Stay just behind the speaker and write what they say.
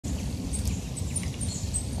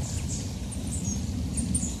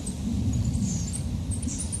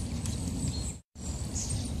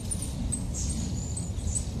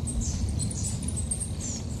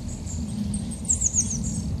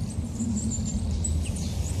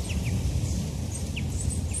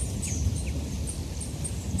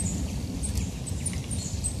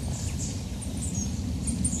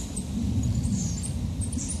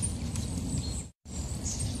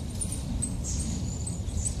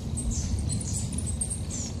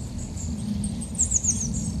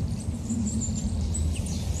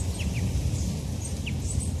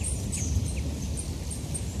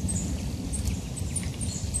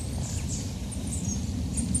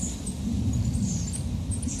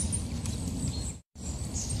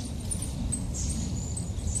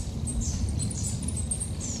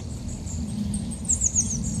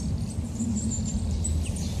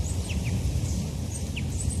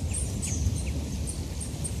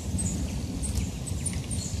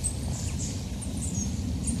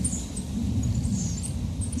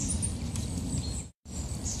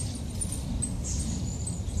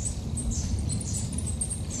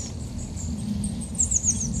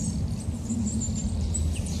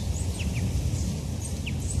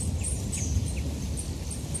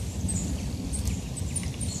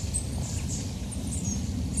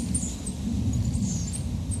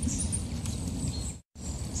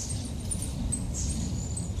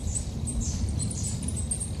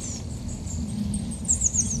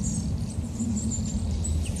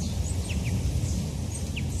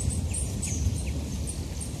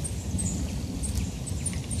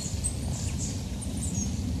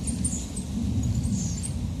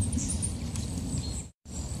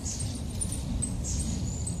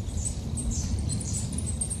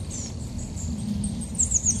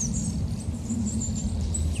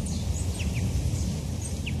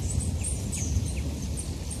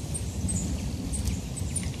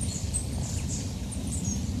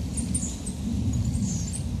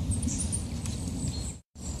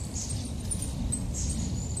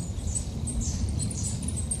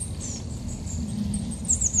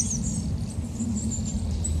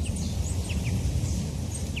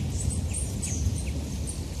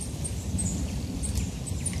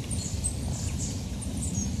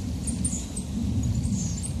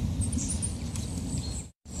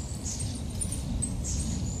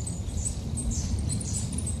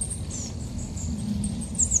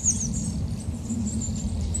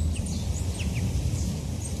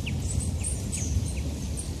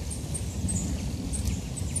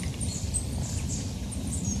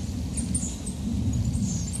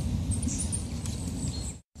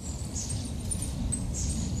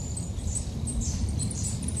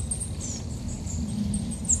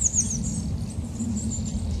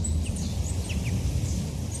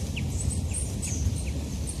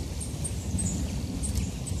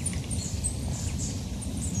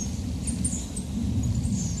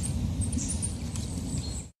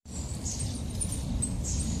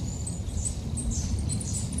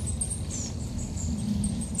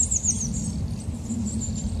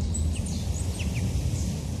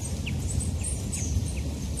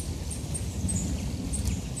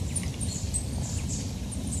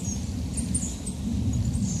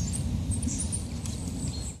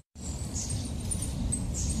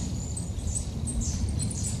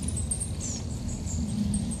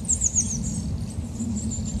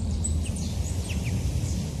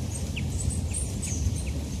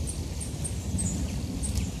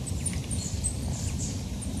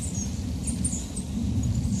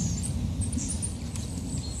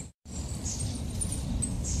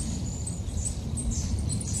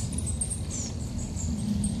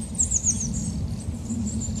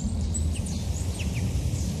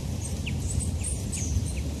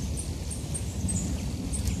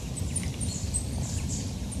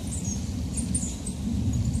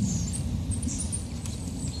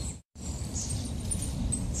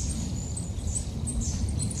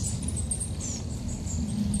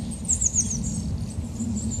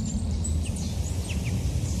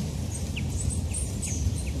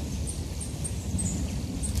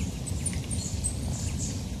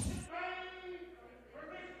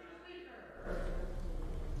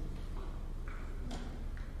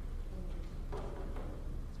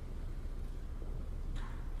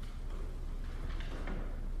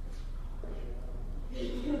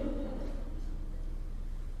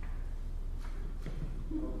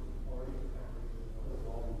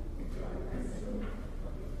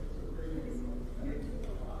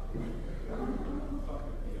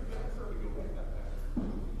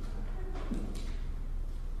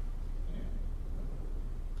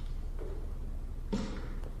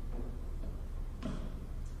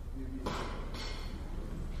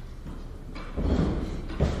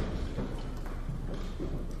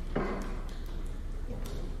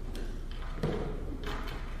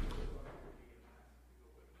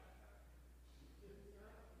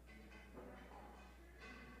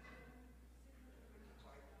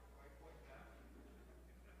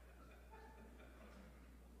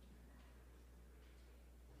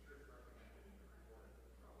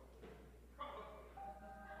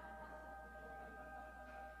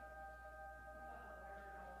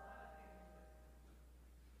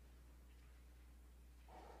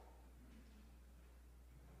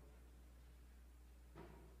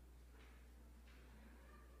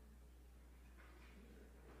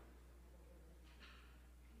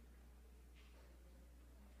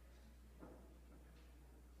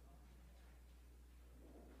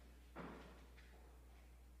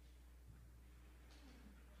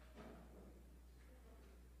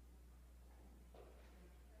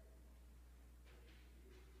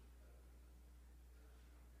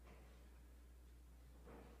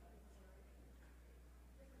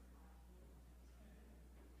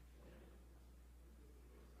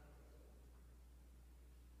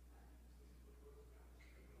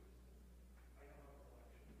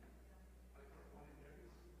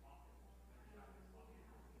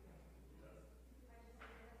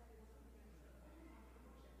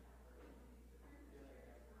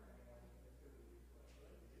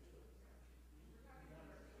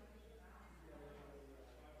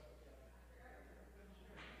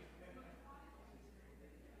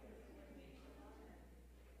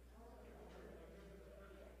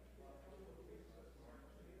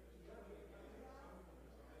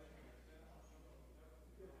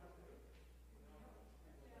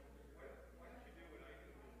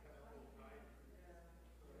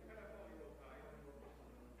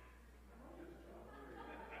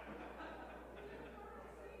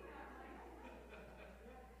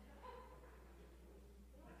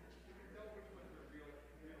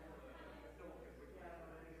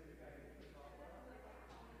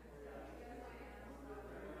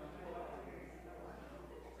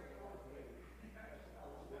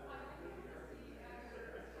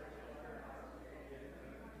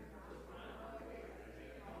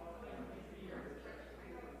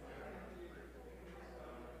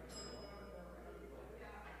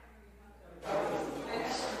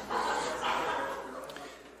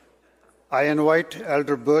I invite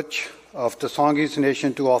Elder Butch of the Songhees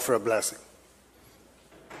Nation to offer a blessing.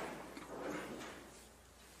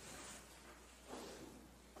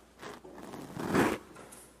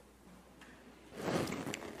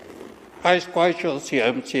 Good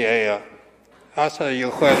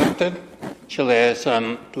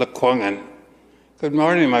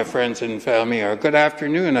morning, my friends and family, or good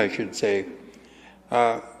afternoon, I should say.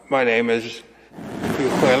 My name is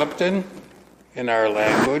Hugh in our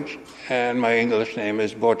language, and my English name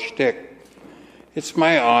is Butch Dick. It's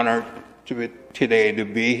my honor today to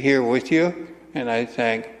be here with you, and I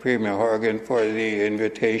thank Premier Horgan for the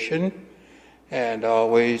invitation and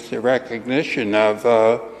always the recognition of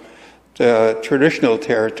the traditional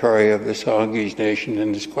territory of the Songhees Nation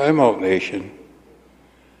and the Esquimalt Nation.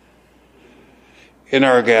 In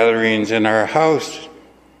our gatherings in our house,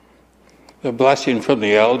 the blessing from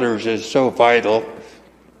the elders is so vital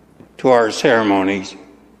to our ceremonies.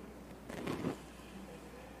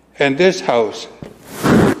 And this house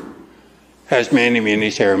has many, many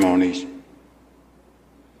ceremonies.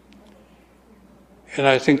 And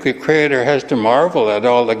I think the Creator has to marvel at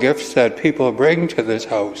all the gifts that people bring to this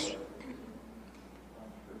house.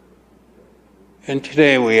 And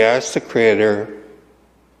today we ask the Creator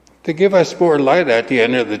to give us more light at the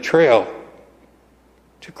end of the trail,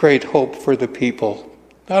 to create hope for the people,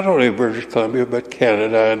 not only British Columbia, but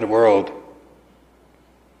Canada and the world.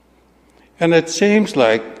 And it seems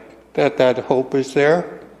like that hope is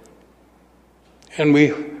there, and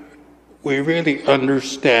we really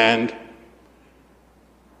understand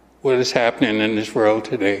what is happening in this world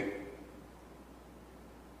today.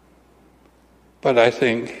 But I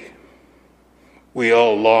think we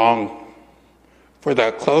all long for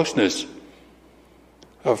that closeness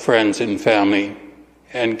of friends and family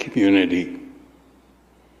and community.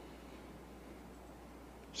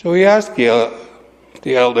 So we ask the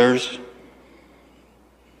elders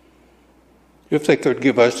if they could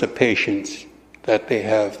give us the patience that they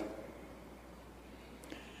have.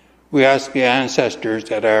 We ask the ancestors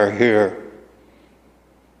that are here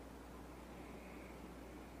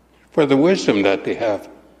for the wisdom that they have,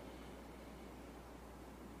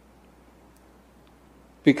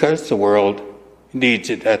 because the world needs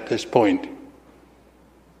it at this point.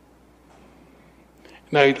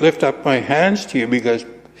 And I lift up my hands to you because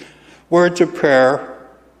words of prayer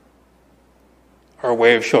are a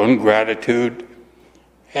way of showing gratitude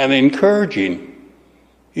and encouraging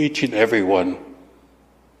each and every one.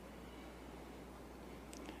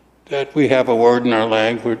 That we have a word in our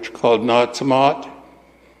language called Natsamat,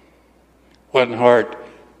 one heart,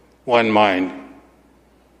 one mind.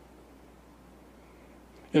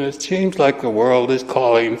 And it seems like the world is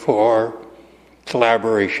calling for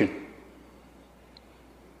collaboration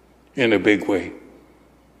in a big way.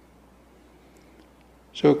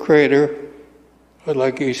 So, Creator, I'd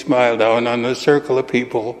like you to smile down on the circle of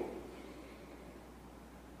people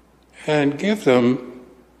and give them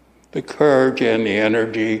the courage and the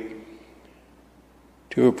energy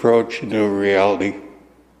to approach a new reality.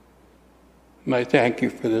 And I thank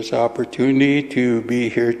you for this opportunity to be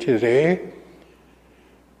here today,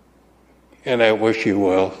 and I wish you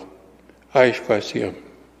well. Aishkwasiam.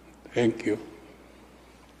 Thank you.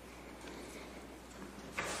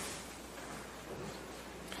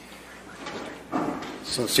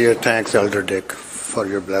 Sincere thanks, Elder Dick, for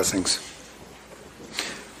your blessings.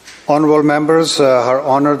 Honorable members, Her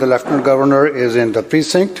Honor, the Lieutenant Governor is in the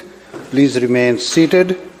precinct. Please remain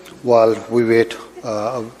seated while we wait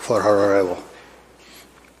for her arrival.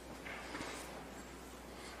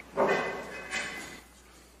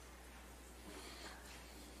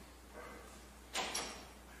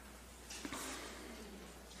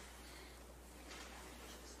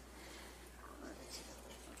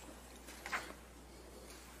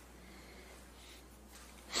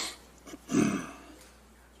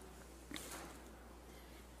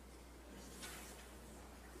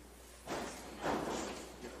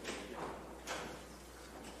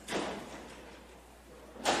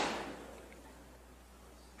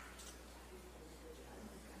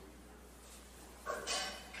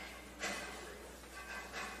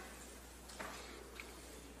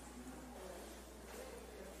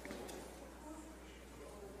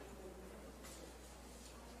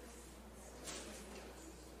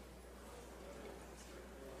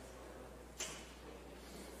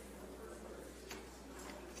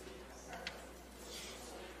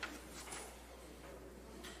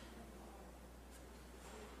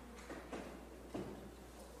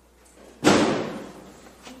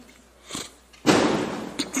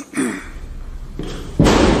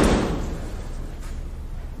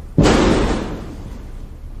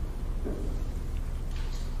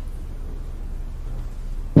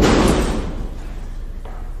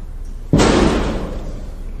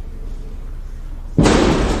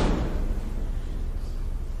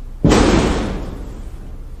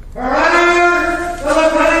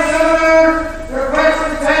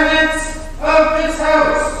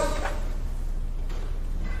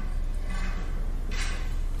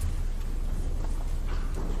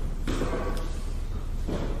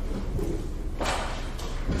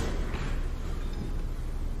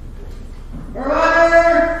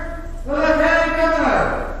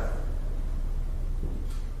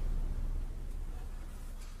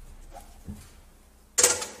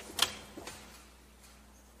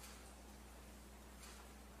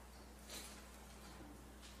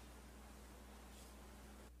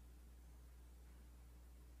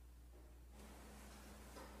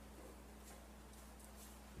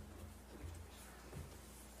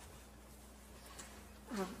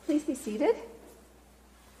 be seated.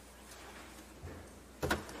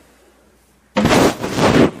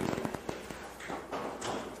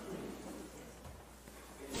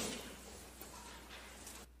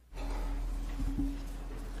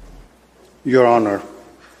 Your Honor,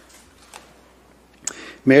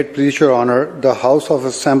 may it please Your Honor, the House of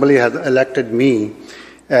Assembly has elected me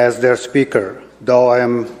as their Speaker, though I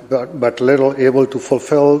am but little able to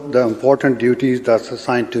fulfill the important duties thus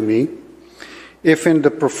assigned to me. If in the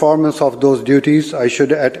performance of those duties I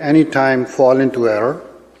should at any time fall into error,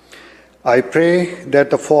 I pray that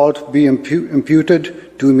the fault be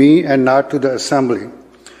imputed to me and not to the Assembly,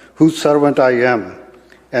 whose servant I am,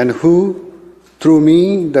 and who, through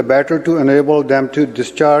me, the better to enable them to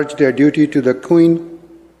discharge their duty to the Queen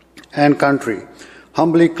and country,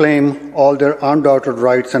 humbly claim all their undoubted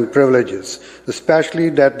rights and privileges, especially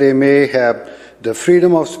that they may have the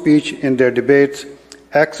freedom of speech in their debates,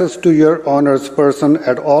 access to Your Honor's person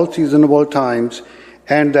at all seasonable times,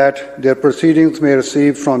 and that their proceedings may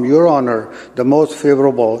receive from Your Honor the most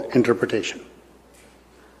favorable interpretation.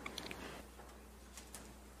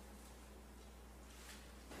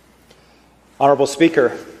 Honourable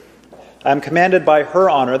Speaker, I am commanded by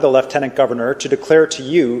Her Honour the Lieutenant Governor to declare to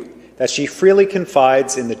you that she freely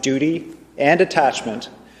confides in the duty and attachment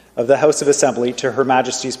of the House of Assembly to Her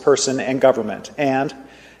Majesty's person and government, and,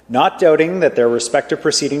 not doubting that their respective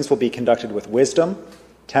proceedings will be conducted with wisdom,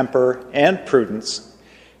 temper, and prudence,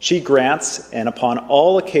 she grants and upon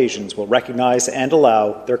all occasions will recognize and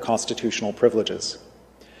allow their constitutional privileges.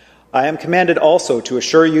 I am commanded also to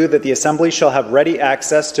assure you that the Assembly shall have ready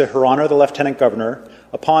access to Her Honour the Lieutenant Governor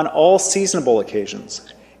upon all seasonable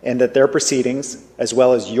occasions, and that their proceedings, as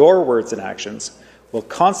well as your words and actions, will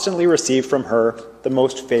constantly receive from her the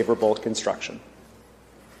most favourable construction.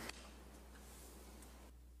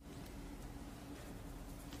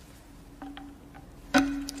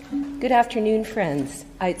 Good afternoon, friends.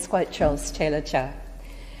 Aitzquatchos Chelacha.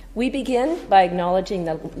 We begin by acknowledging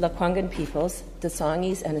the Lekwungen peoples, the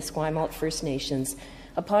Songhees and Esquimalt First Nations,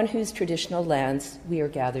 upon whose traditional lands we are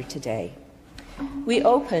gathered today. We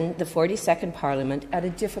open the 42nd Parliament at a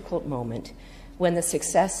difficult moment when the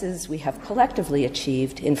successes we have collectively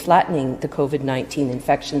achieved in flattening the COVID-19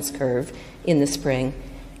 infections curve in the spring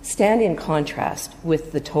stand in contrast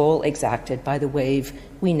with the toll exacted by the wave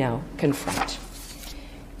we now confront.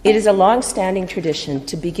 It is a long-standing tradition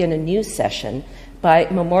to begin a new session by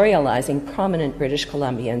memorializing prominent British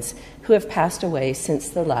Columbians who have passed away since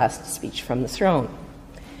the last speech from the throne.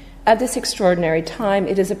 At this extraordinary time,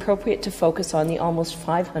 it is appropriate to focus on the almost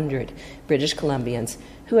 500 British Columbians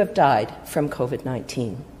who have died from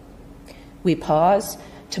COVID-19. We pause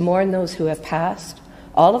to mourn those who have passed,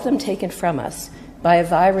 all of them taken from us by a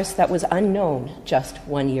virus that was unknown just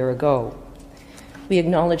 1 year ago. We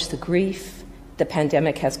acknowledge the grief the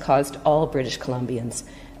pandemic has caused all British Columbians,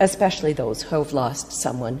 especially those who have lost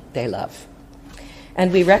someone they love.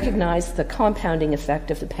 And we recognize the compounding effect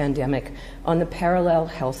of the pandemic on the parallel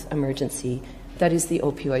health emergency that is the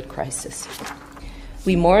opioid crisis.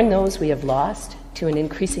 We mourn those we have lost to an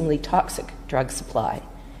increasingly toxic drug supply.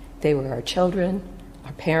 They were our children,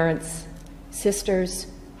 our parents, sisters,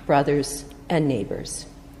 brothers, and neighbors.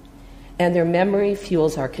 And their memory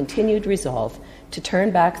fuels our continued resolve to turn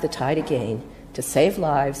back the tide again, to save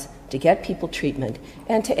lives, to get people treatment,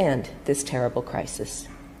 and to end this terrible crisis.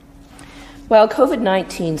 While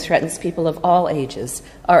COVID-19 threatens people of all ages,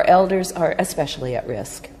 our elders are especially at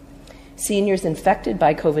risk. Seniors infected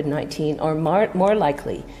by COVID-19 are more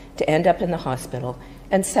likely to end up in the hospital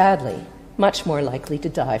and, sadly, much more likely to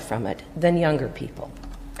die from it than younger people.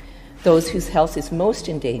 Those whose health is most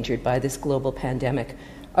endangered by this global pandemic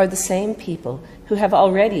are the same people who have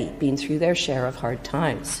already been through their share of hard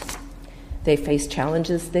times. They faced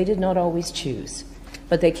challenges they did not always choose,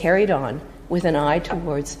 but they carried on with an eye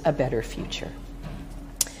towards a better future.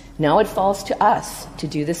 Now it falls to us to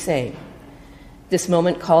do the same. This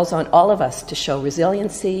moment calls on all of us to show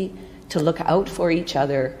resiliency, to look out for each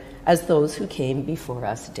other as those who came before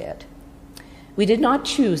us did. We did not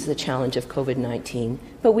choose the challenge of COVID-19,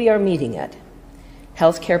 but we are meeting it.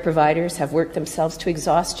 Healthcare providers have worked themselves to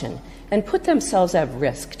exhaustion and put themselves at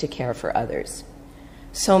risk to care for others.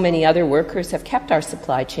 So many other workers have kept our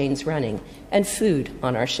supply chains running and food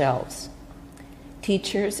on our shelves.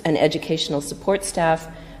 Teachers and educational support staff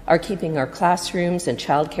are keeping our classrooms and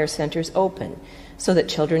childcare centres open so that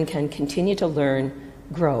children can continue to learn,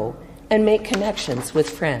 grow, and make connections with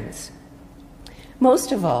friends.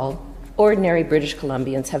 Most of all, ordinary British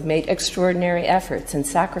Columbians have made extraordinary efforts and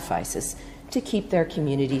sacrifices to keep their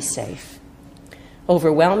communities safe.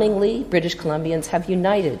 Overwhelmingly, British Columbians have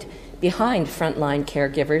united behind frontline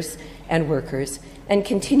caregivers and workers and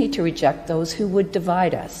continue to reject those who would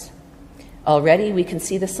divide us. Already, we can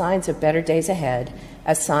see the signs of better days ahead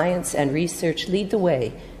as science and research lead the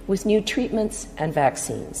way with new treatments and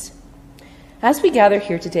vaccines. As we gather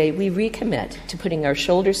here today, we recommit to putting our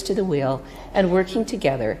shoulders to the wheel and working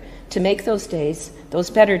together to make those days, those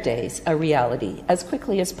better days, a reality as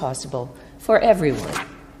quickly as possible for everyone.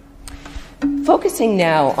 Focusing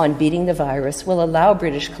now on beating the virus will allow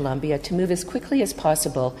British Columbia to move as quickly as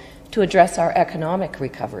possible to address our economic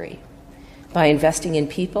recovery. By investing in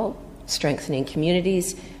people, strengthening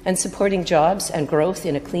communities, and supporting jobs and growth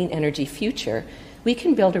in a clean energy future, we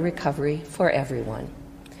can build a recovery for everyone.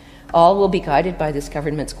 All will be guided by this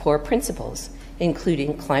government's core principles,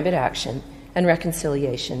 including climate action and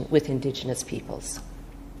reconciliation with Indigenous peoples.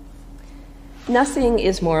 Nothing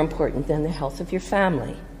is more important than the health of your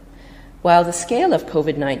family. While the scale of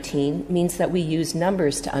COVID-19 means that we use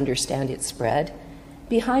numbers to understand its spread,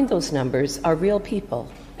 behind those numbers are real people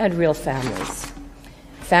and real families.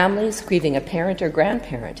 Families grieving a parent or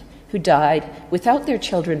grandparent who died without their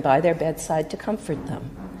children by their bedside to comfort them.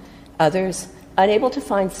 Others unable to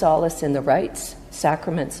find solace in the rites,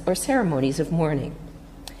 sacraments, or ceremonies of mourning.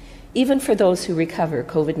 Even for those who recover,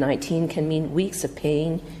 COVID-19 can mean weeks of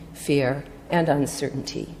pain, fear, and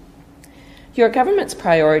uncertainty. Your government's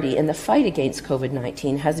priority in the fight against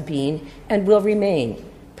COVID-19 has been and will remain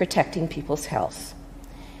protecting people's health.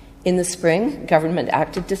 In the spring, government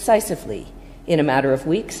acted decisively. In a matter of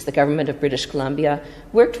weeks, the government of British Columbia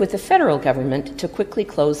worked with the federal government to quickly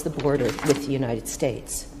close the border with the United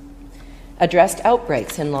States. Addressed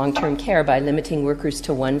outbreaks in long-term care by limiting workers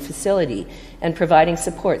to one facility and providing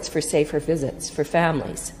supports for safer visits for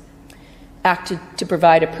families. Acted to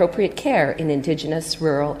provide appropriate care in Indigenous,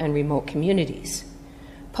 rural, and remote communities.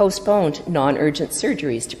 Postponed non-urgent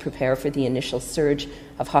surgeries to prepare for the initial surge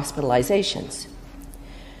of hospitalizations.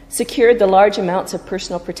 Secured the large amounts of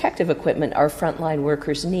personal protective equipment our frontline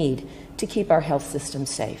workers need to keep our health system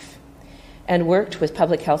safe. And worked with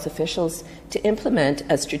public health officials to implement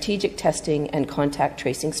a strategic testing and contact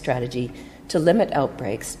tracing strategy to limit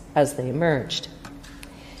outbreaks as they emerged.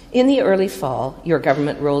 In the early fall, your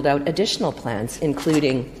government rolled out additional plans,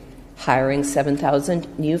 including hiring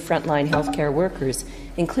 7,000 new frontline healthcare workers,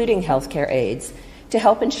 including healthcare aides, to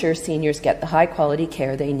help ensure seniors get the high-quality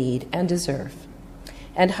care they need and deserve,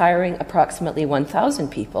 and hiring approximately 1,000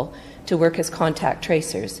 people to work as contact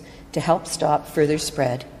tracers to help stop further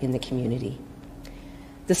spread in the community.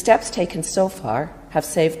 The steps taken so far have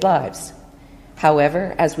saved lives.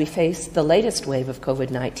 However, as we face the latest wave of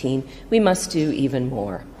COVID-19, we must do even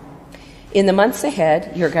more. In the months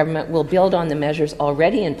ahead, your government will build on the measures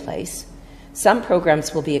already in place. Some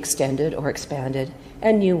programs will be extended or expanded,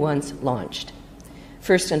 and new ones launched.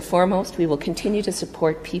 First and foremost, we will continue to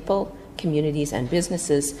support people, communities, and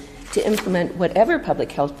businesses to implement whatever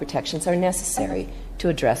public health protections are necessary to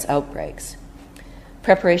address outbreaks.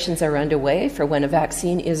 Preparations are underway for when a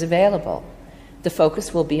vaccine is available. The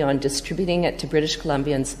focus will be on distributing it to British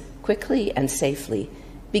Columbians quickly and safely,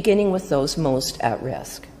 beginning with those most at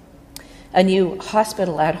risk. A new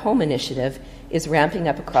hospital at home initiative is ramping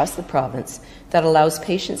up across the province that allows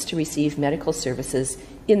patients to receive medical services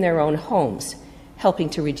in their own homes, helping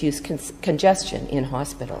to reduce congestion in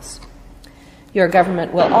hospitals. Your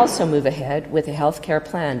government will also move ahead with a healthcare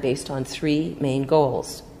plan based on 3 main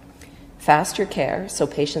goals. Faster care, so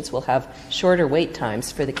patients will have shorter wait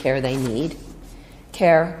times for the care they need.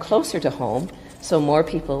 Care closer to home, so more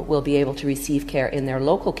people will be able to receive care in their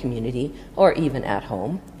local community or even at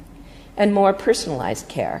home. And more personalized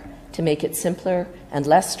care to make it simpler and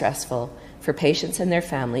less stressful for patients and their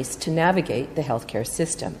families to navigate the healthcare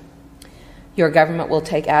system. Your government will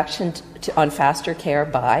take action on faster care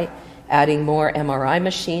by adding more MRI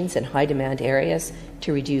machines in high-demand areas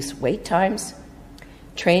to reduce wait times,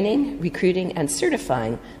 training, recruiting, and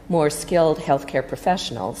certifying more skilled healthcare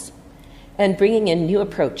professionals, and bringing in new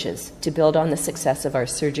approaches to build on the success of our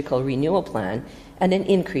surgical renewal plan and an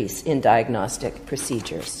increase in diagnostic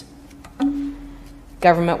procedures.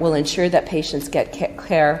 Government will ensure that patients get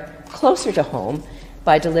care closer to home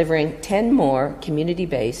by delivering 10 more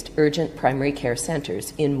community-based urgent primary care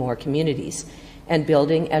centres in more communities and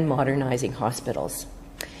building and modernizing hospitals.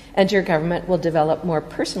 And your government will develop more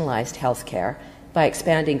personalized health care by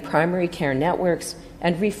expanding primary care networks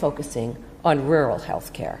and refocusing on rural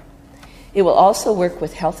health care. It will also work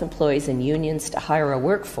with health employees and unions to hire a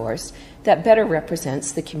workforce that better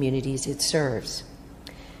represents the communities it serves.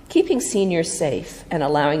 Keeping seniors safe and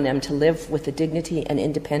allowing them to live with the dignity and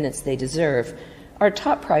independence they deserve are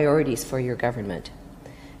top priorities for your government.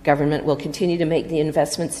 Government will continue to make the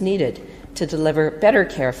investments needed to deliver better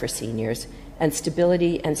care for seniors and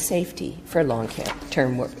stability and safety for long-term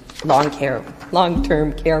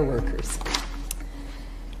care workers.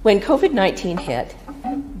 When COVID-19 hit,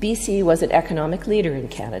 BC was an economic leader in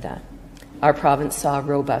Canada. Our province saw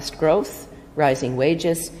robust growth, rising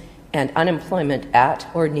wages, and unemployment at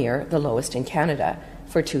or near the lowest in Canada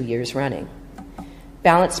for 2 years running.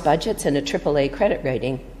 Balanced budgets and a AAA credit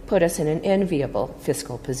rating put us in an enviable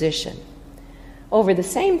fiscal position. Over the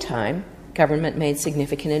same time, government made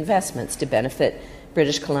significant investments to benefit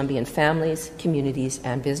British Columbian families, communities,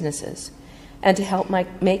 and businesses, and to help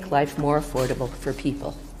make life more affordable for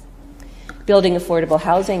people. Building affordable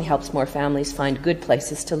housing helps more families find good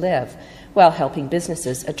places to live, while helping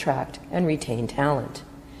businesses attract and retain talent.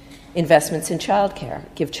 Investments in childcare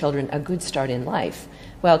give children a good start in life,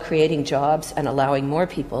 while creating jobs and allowing more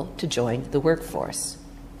people to join the workforce.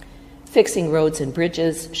 Fixing roads and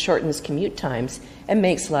bridges shortens commute times and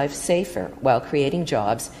makes life safer, while creating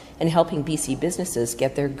jobs and helping BC businesses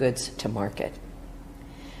get their goods to market.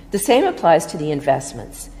 The same applies to the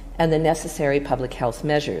investments and the necessary public health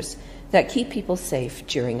measures that keep people safe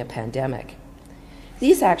during a pandemic.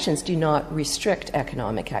 These actions do not restrict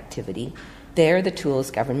economic activity. They are the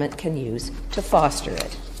tools government can use to foster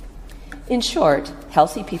it. In short,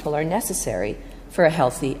 healthy people are necessary for a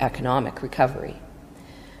healthy economic recovery.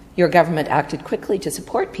 Your government acted quickly to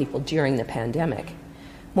support people during the pandemic.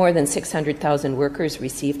 More than 600,000 workers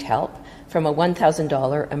received help from a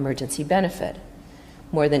 $1,000 emergency benefit.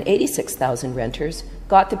 More than 86,000 renters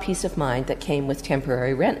got the peace of mind that came with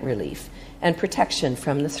temporary rent relief and protection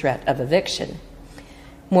from the threat of eviction.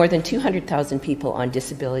 More than 200,000 people on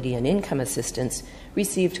disability and income assistance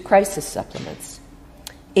received crisis supplements.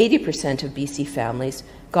 80% of BC families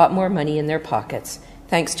got more money in their pockets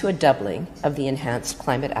thanks to a doubling of the enhanced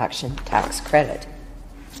climate action tax credit.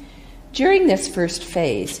 During this first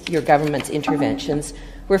phase, your government's interventions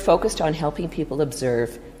were focused on helping people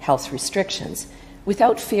observe health restrictions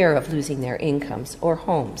without fear of losing their incomes or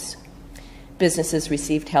homes. Businesses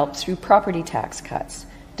received help through property tax cuts,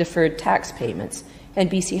 deferred tax payments,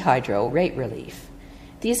 and BC Hydro rate relief.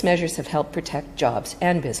 These measures have helped protect jobs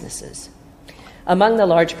and businesses. Among the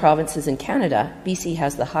large provinces in Canada, BC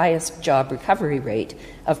has the highest job recovery rate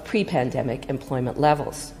of pre-pandemic employment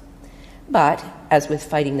levels. But, as with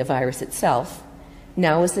fighting the virus itself,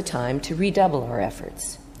 now is the time to redouble our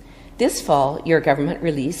efforts. This fall, your government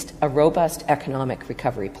released a robust economic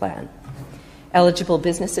recovery plan. Eligible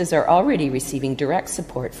businesses are already receiving direct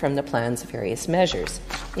support from the plan's various measures,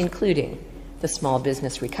 including the Small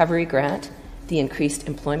Business Recovery Grant, the increased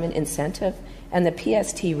employment incentive, and the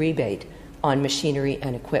PST rebate on machinery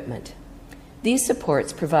and equipment. These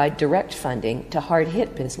supports provide direct funding to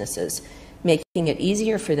hard-hit businesses, making it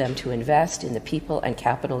easier for them to invest in the people and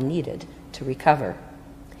capital needed to recover.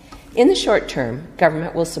 In the short term,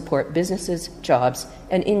 government will support businesses, jobs,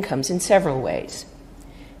 and incomes in several ways.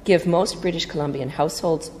 Give most British Columbian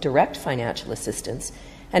households direct financial assistance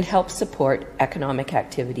and help support economic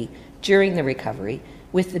activity during the recovery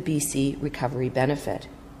with the BC Recovery Benefit.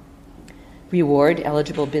 Reward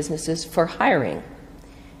eligible businesses for hiring.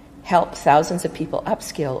 Help thousands of people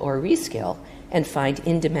upskill or reskill and find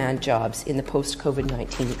in-demand jobs in the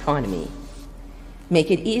post-COVID-19 economy.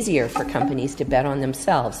 Make it easier for companies to bet on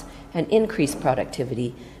themselves and increase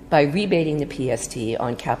productivity by rebating the PST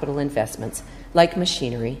on capital investments like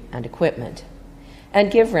machinery and equipment.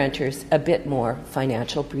 And give renters a bit more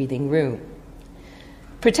financial breathing room.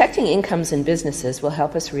 Protecting incomes and businesses will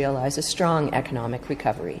help us realize a strong economic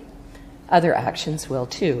recovery. Other actions will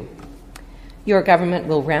too. Your government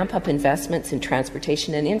will ramp up investments in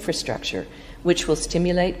transportation and infrastructure, which will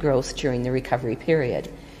stimulate growth during the recovery period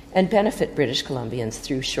and benefit British Columbians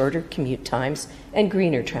through shorter commute times and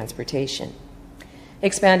greener transportation.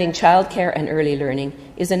 Expanding childcare and early learning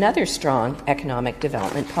is another strong economic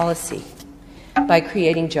development policy. By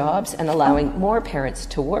creating jobs and allowing more parents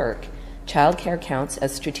to work, childcare counts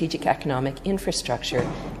as strategic economic infrastructure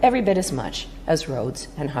every bit as much as roads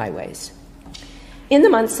and highways. In the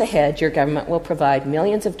months ahead, your government will provide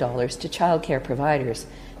millions of dollars to childcare providers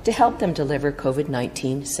to help them deliver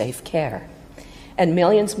COVID-19 safe care, and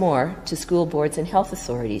millions more to school boards and health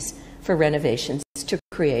authorities for renovations to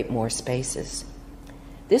create more spaces.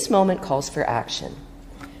 This moment calls for action.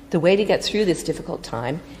 The way to get through this difficult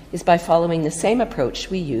time is by following the same approach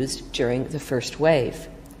we used during the first wave.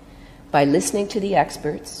 By listening to the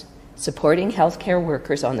experts, supporting healthcare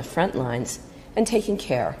workers on the front lines, and taking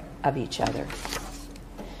care of each other.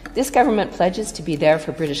 This government pledges to be there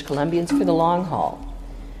for British Columbians for the long haul.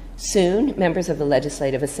 Soon, members of the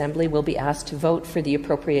Legislative Assembly will be asked to vote for the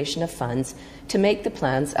appropriation of funds to make the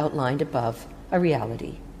plans outlined above a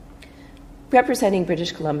reality. Representing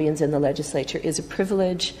British Columbians in the legislature is a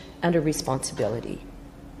privilege and a responsibility.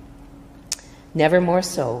 Never more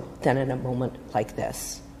so than in a moment like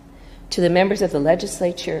this. To the members of the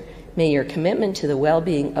legislature, may your commitment to the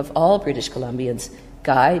well-being of all British Columbians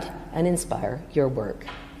guide and inspire your work.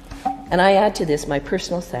 And I add to this my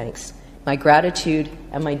personal thanks, my gratitude,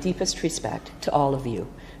 and my deepest respect to all of you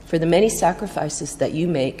for the many sacrifices that you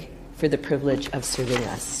make for the privilege of serving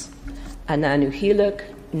us. Ananuhiluk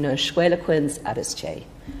Nushwelequins Adische.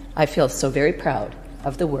 I feel so very proud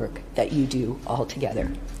of the work that you do all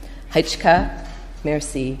together. Haichka,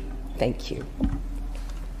 merci, thank you.